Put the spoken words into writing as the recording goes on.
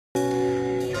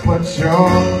but your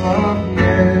love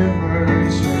never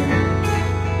changed.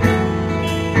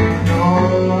 Your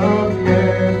love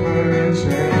never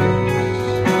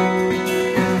changed.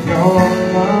 Your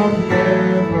love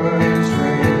never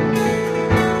changed.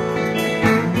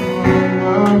 Your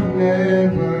love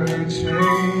never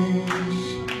changed.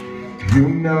 You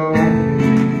know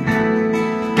me,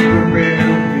 the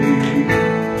real me,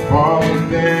 far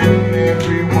than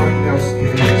everyone else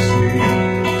can see.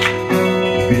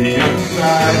 The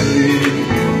unsightly,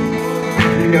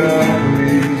 the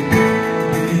ugly,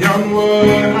 beyond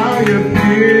what I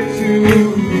appear to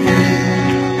be.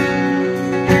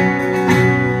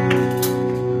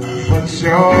 But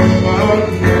your love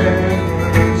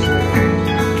never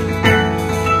changed.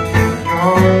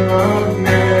 Your love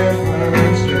never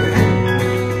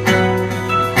changed.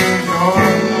 Your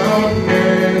love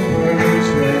never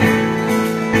changed.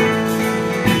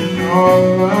 Your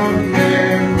love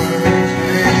never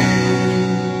changed.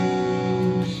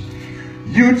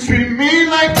 You treat me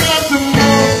like I'm the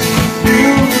most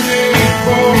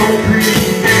beautiful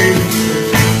creation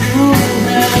you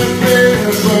have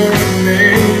ever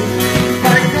made.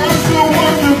 Like I'm so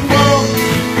wonderful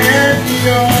and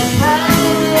you're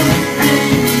proud of me.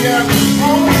 I'm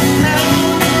always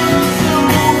proud of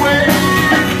the way.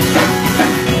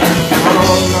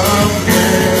 Your love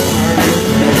never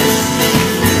changed.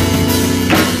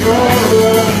 Your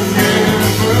love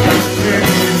never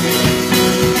changed.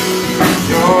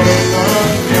 Your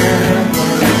love never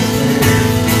changed.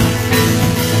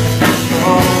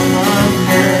 Your love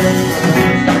never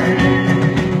changed.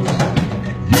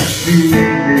 You see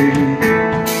me,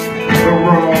 the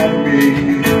wrong me,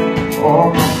 all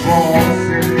my faults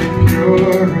and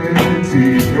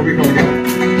impurities. Here we go again.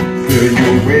 Till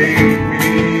you wake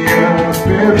me up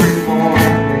every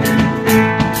morning,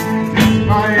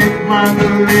 despite my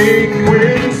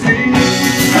delinquency.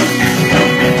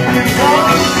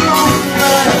 I'm so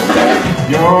glad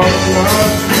your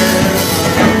love never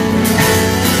changed.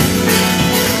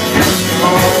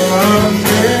 Your love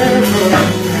never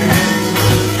changed.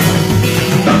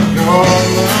 Your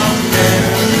love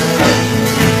never changed.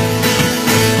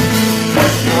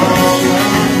 Your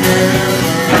love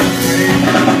never changed.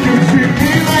 You treat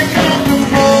me like I'm the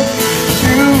most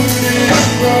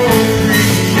beautiful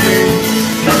creation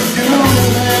you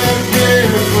have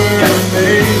ever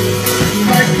made.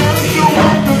 Like I'm so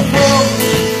wonderful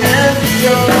and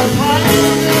you're proud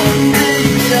of me.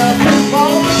 I'm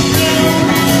always down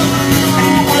the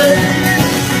way.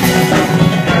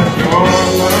 Your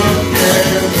love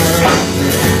never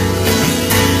changed.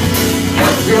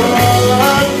 Your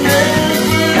love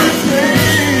never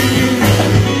changed.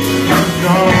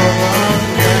 Your love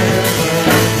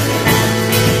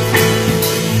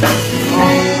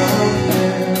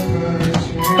never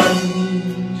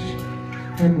changed.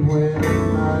 And when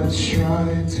I try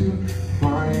to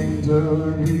find a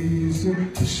reason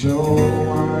to show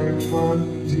I'm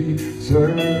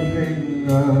undeserving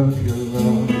of your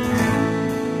love,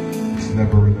 it's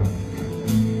never enough.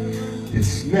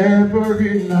 It's never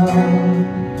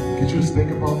enough. Could you just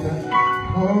think about that?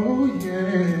 Oh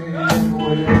yeah.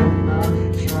 When I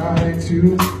try to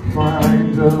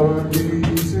find a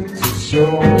reason to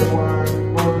show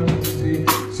I'm undeserving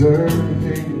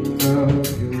of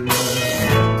your love,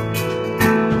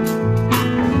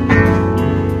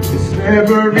 it's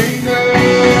never enough.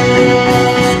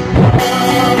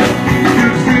 You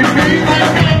treat me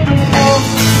like I'm the most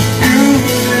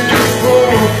beautiful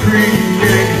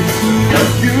creation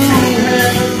you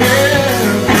have ever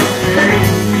made.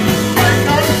 Like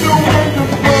I'm so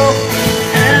wonderful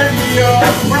and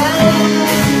you're proud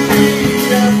of me.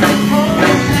 I'm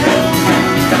always down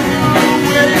the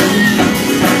way.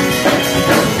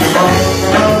 Your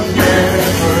love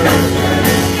never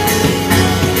changed.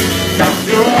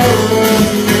 Your love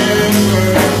never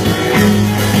changed.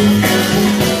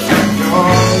 Your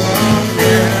love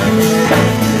never changed.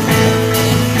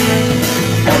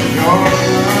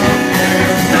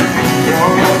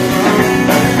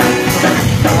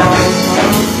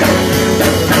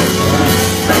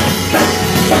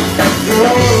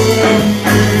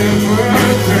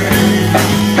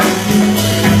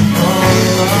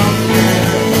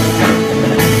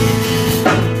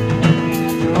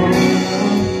 Your love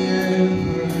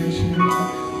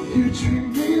you treat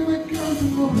me like I'm the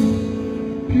most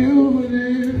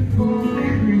beautiful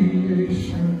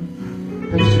creation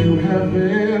that you have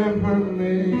ever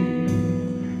made.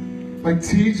 Like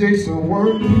TJ, so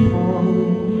wonderful,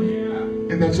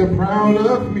 and that you're proud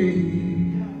of me.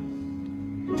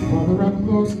 Father, I've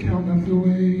lost count of the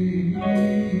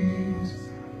ways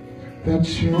that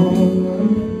your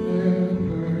love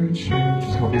never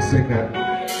changes. Help me sing that.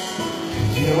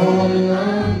 Your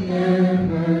love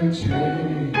never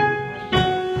changes.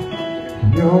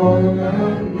 Your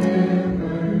love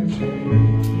never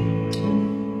changes.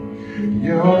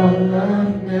 Your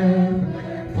love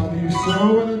never. Father, you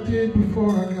saw what I did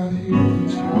before I got here.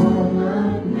 Your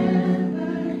love never.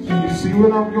 And you see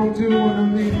what I'm gonna do when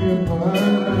I leave your blood.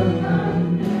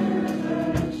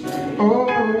 Oh,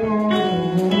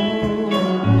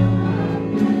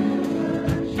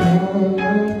 your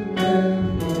love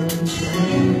never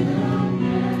changes.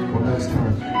 One last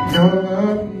time. Your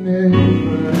love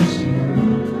never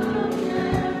changes.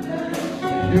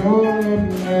 Your love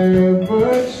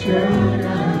never changes.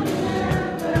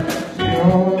 Your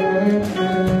love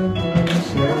never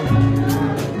changes.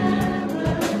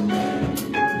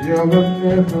 Your love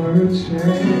never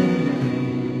changes.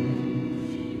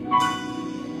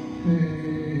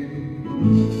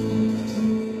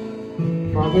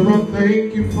 Father, I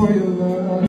thank you for your love.